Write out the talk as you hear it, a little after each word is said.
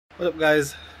What up,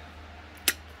 guys?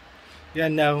 Yeah,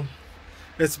 now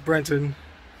it's Brenton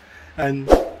and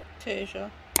Tasia.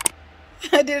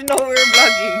 I didn't know we were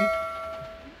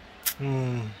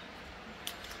vlogging.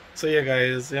 So yeah,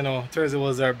 guys, you know, Thursday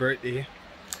was our birthday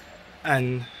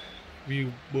and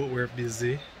we both were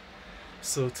busy.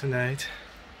 So tonight,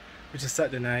 which is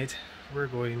Saturday night, we're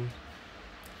going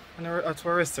to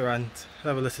a restaurant,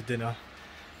 have a little dinner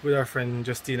with our friend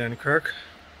Justina and Kirk.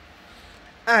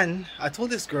 And I told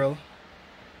this girl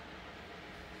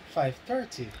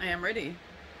 5:30. I am ready.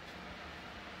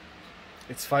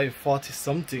 It's 5:40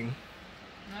 something.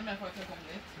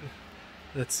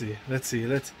 Let's see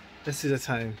the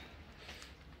time.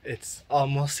 It's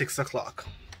almost 6 o'clock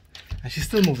and she's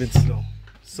still moving slow.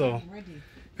 So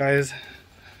guys,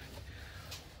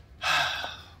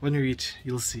 when we reach,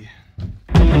 you'll see.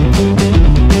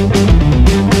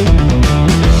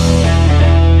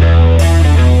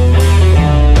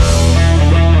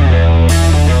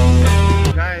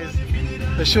 Guys,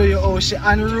 to show you how she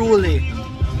unruly.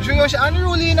 To show you how she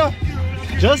unruly, you know.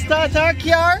 Just start her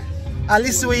car and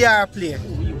listen to your play.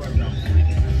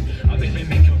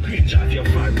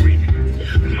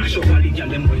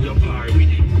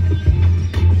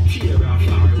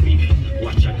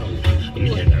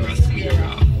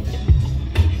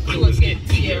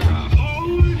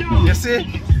 You see?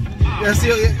 You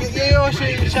see,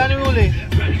 she unruly.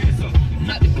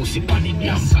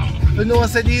 You know,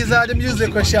 so these are the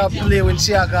music when she play when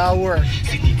she go work.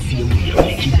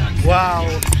 Wow.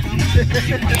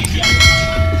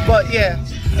 But yeah,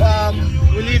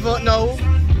 we leave out now.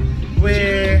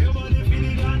 We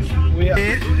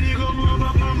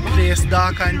place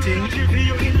dark and thing,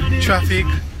 traffic.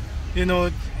 You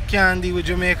know, can't deal with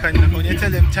Jamaican. When you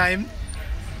tell them time,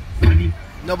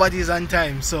 nobody's on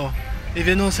time. So if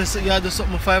you know so you do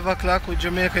something 5 o'clock with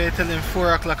Jamaica, you tell them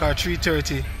 4 o'clock or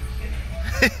 3:30.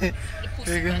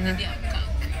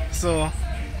 So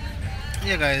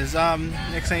yeah, guys,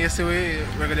 next time you see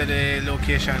we're gonna do the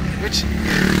location, which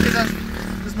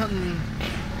is nothing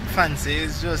fancy.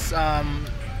 It's just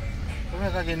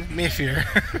where again? Mayfair.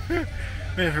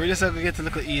 Mayfair. We just have to get a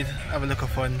little eat, have a little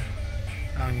fun,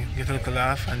 get a little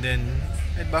laugh, and then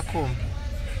head back home.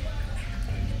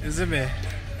 Is it me?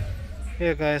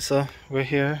 Yeah, guys. So we're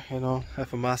here. You know,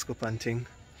 have a mask up and thing.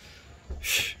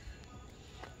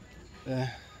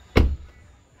 Yeah.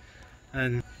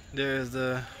 And there's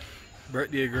the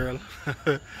birthday girl,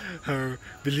 her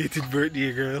belated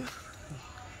birthday girl,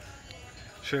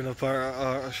 showing off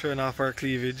our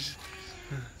cleavage.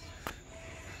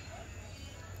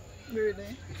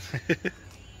 Really?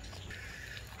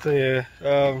 So yeah,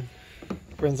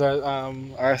 friends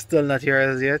are still not here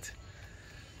as yet.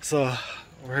 So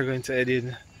we're going to head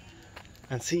in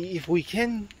and see if we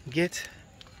can get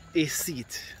a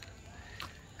seat,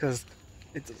 because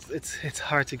it's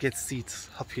hard to get seats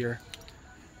up here.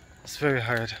 It's very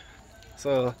hard.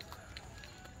 So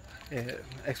yeah,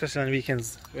 especially on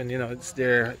weekends when you know it's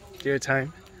their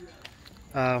time.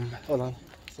 Hold on.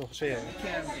 So show you.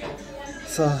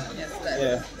 So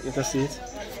yeah, get a seat.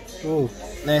 Oh,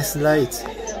 nice light.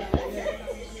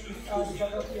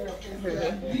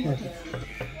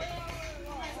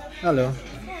 Hello.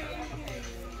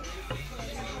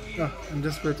 Oh, I'm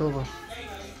just right over.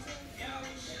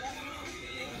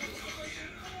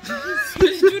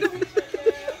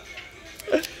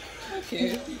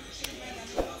 Okay.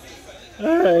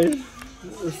 Alright.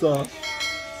 So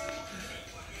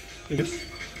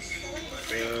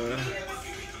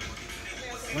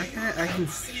why can't I can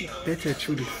see better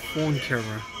through the phone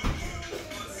camera?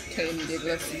 Can you need your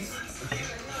glasses?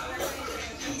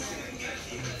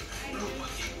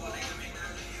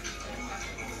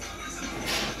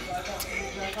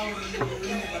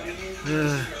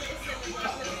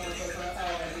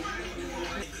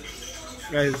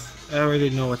 Guys, I already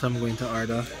know what I'm going to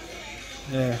order.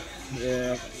 Yeah,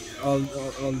 all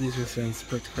these restaurants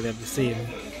practically have the same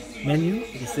menu,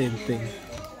 the same thing.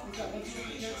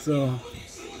 So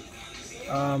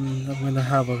I'm gonna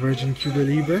have a Virgin Cuba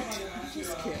Libre.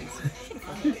 Just kidding.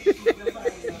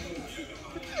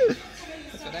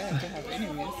 That's what I have to have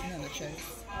anyways, no choice.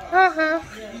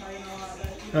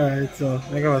 Alright, so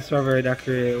I'm gonna have a strawberry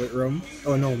daiquiri with rum.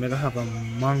 Oh no, I'm gonna have a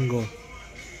mango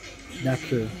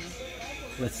daiquiri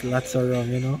with lots of rum,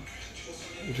 you know.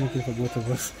 We're drinking for both of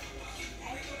us.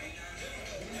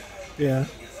 Yeah.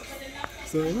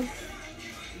 So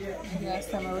Last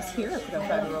time I was here, I could have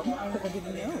had rum because I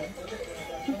didn't know.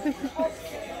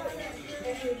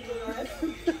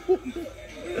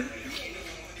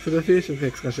 So the facial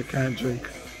fix because she can't drink.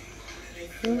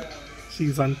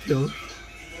 She's on pill.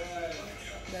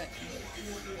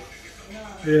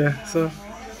 Yeah, so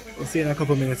We'll see you in a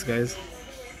couple minutes, guys.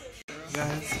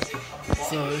 Guys,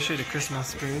 so I'll show you the Christmas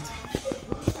spirit.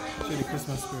 Show you the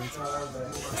Christmas spirit.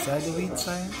 Beside the wheat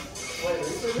sign,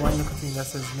 one little thing that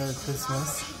says Merry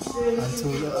Christmas, and two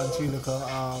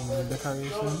little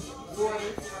decoration.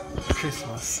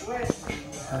 Christmas.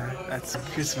 That's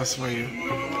Christmas for you.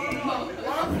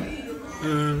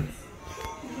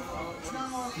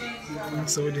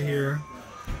 So we're here.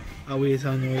 I wait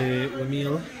on the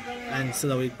meal and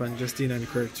still wait for Justine and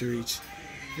Kirk to reach.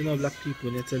 You know, black people,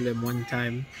 when you tell them one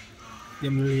time,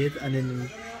 them late, and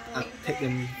then I take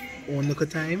them one look at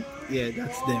time. Yeah,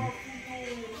 that's them.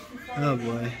 Oh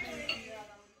boy.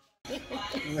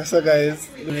 So guys,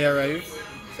 when they arrive.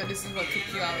 So this is what took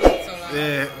you out so long.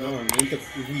 Yeah.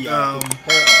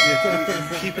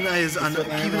 Keeping eyes on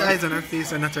her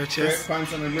face and not her chest. And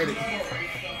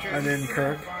then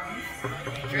Kirk.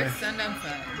 Dress and I'm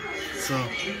fine. So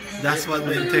that's what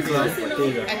will take long. I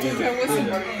think I was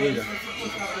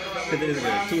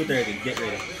 2:30, get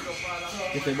ready.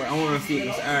 But I want to see it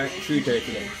was 3:30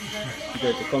 today.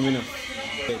 3:30 coming up.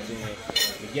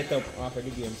 We get up after the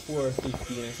game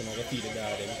 4:15 and so I'm going to feed the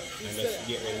dog and just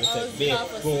get ready. We said, babe,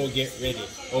 go get ready.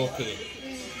 Okay.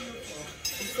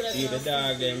 Feed the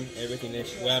dog them, everything.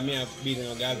 Well, me have been in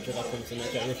a garbage truck from so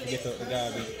much I have to get out the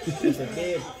garbage. I said,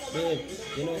 babe,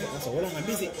 you know, I said, well, I'm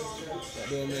busy. I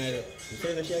don't know. You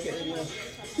say that she get ready now.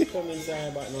 Come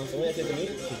inside back now. So when you say to me,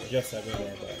 she just have been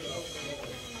there back.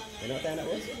 You know what time that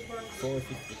was? 4:50.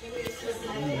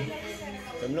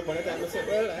 So I'm looking at the time and said,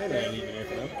 well, I ain't leaving here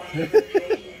for now.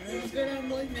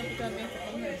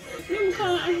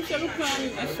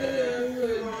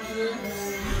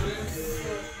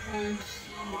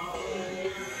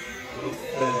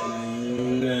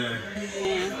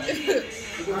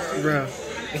 Bro,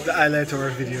 it's the highlight of our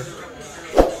video.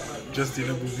 Just in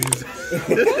the boobies.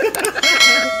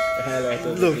 Highlight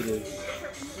of Look. the video.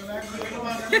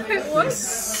 It's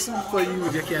super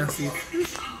huge, you can't see it.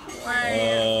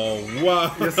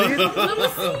 Wow. You see it?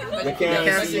 You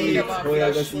can't see it. Oh, yeah, I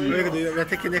see it. You're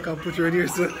taking it and put it right here,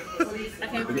 so.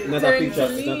 Not a picture.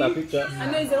 It's not a picture. I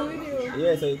know it's a video.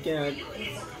 Yeah, so you can't.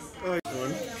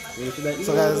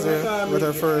 So guys, with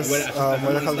our first, what I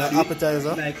call the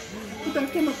appetizer,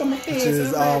 which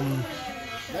is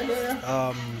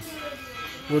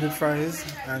loaded fries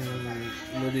and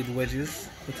loaded wedges,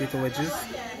 potato wedges.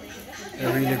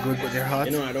 They're really good, but they're hot.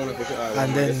 You know, I don't want to put it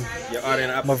and then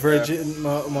my virgin,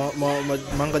 my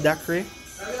mango daiquiri,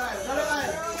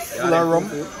 full of rum.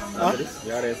 Huh?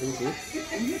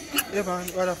 Yeah, man,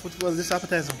 rather food. Well, this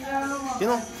appetizer. You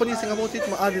know, funny thing about it,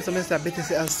 my audience, I bet you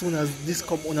say as soon as this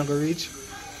come on, I'm gonna reach.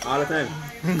 All the time.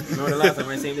 No, the last time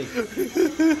I same thing.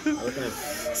 All the time.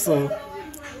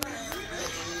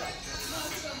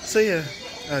 So yeah,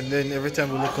 and then every time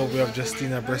we look up, we have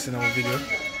Justina breast in our video.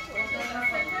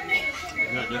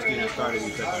 Not Justina, Cardi B.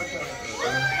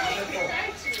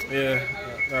 Yeah,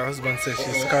 her husband says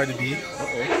she's Cardi B.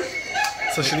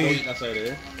 So she need. That's right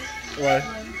there. Why?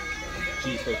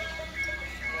 Cheese touch.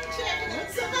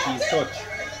 Cheese touch.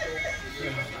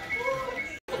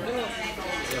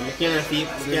 I can't see it.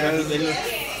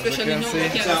 Especially no one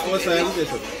can outside of this.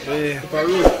 Yeah. If I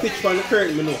roll pitch from the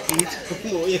curtain, I know.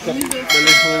 No, yeah. The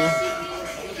little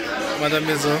Madame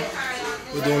Izzo,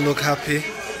 we don't look happy.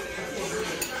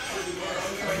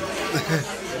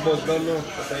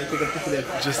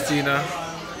 Justina,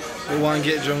 we want to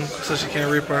get drunk so she can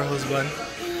rape her husband.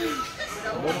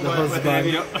 The husband,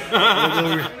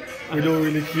 we don't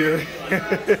really care.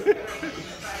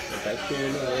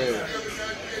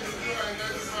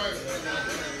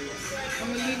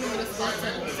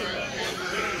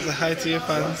 Say hi to your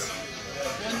fans.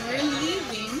 When we're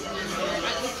leaving,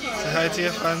 Say hi to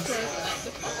your fans.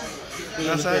 Say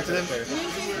hi to them.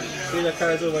 See the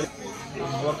cars over there.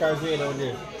 What cars are down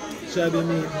there? Shabby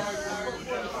me.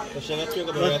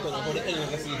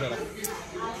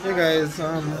 Hey guys,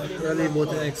 we're leaving about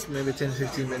the next maybe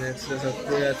 10-15 minutes. Just have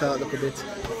to talk a little bit.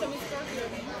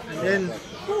 And then,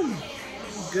 boom,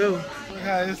 go.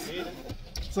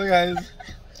 So guys,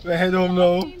 we're heading home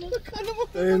now.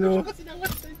 You know.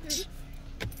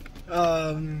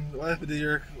 What if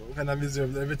you're kind of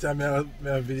miserable? Every time I have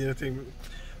a video thing,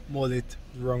 mold it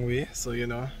the wrong way, so you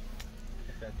know.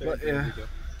 But yeah.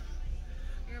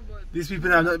 These people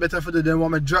have nothing better for them.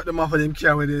 Want me to drop them off of them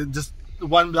car with it, just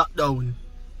one block down.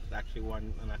 It's actually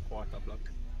 1.25 block.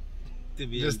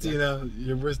 Just you know,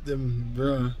 you burst them,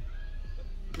 bro.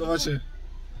 Don't watch it.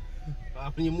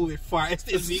 When you move it far, it's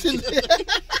still big.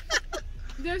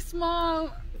 they're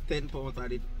small. 10 pounds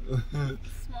on it.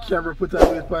 Camera put that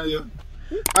weight for you.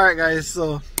 Alright guys,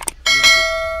 so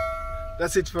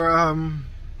that's it for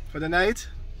the night.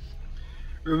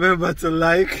 Remember to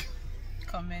like,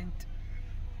 comment,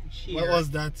 share. What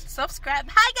was that? Subscribe.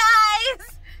 Hi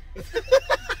guys!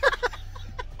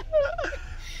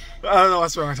 I don't know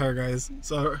what's wrong with her, guys.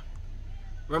 So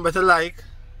remember to like.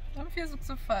 My face looks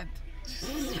so fat.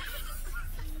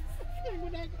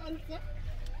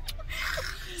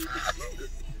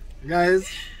 Guys,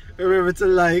 remember to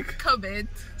like, comment,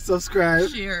 subscribe,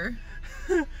 share,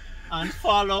 And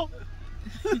follow.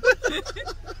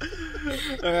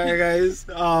 Alright guys,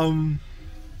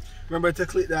 remember to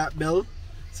click that bell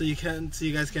so you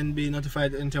guys can be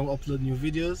notified anytime we upload new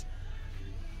videos.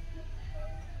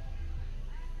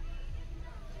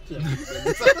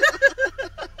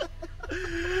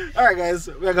 Alright guys,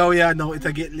 we're going now, it's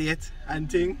a get late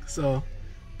and thing, so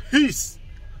peace.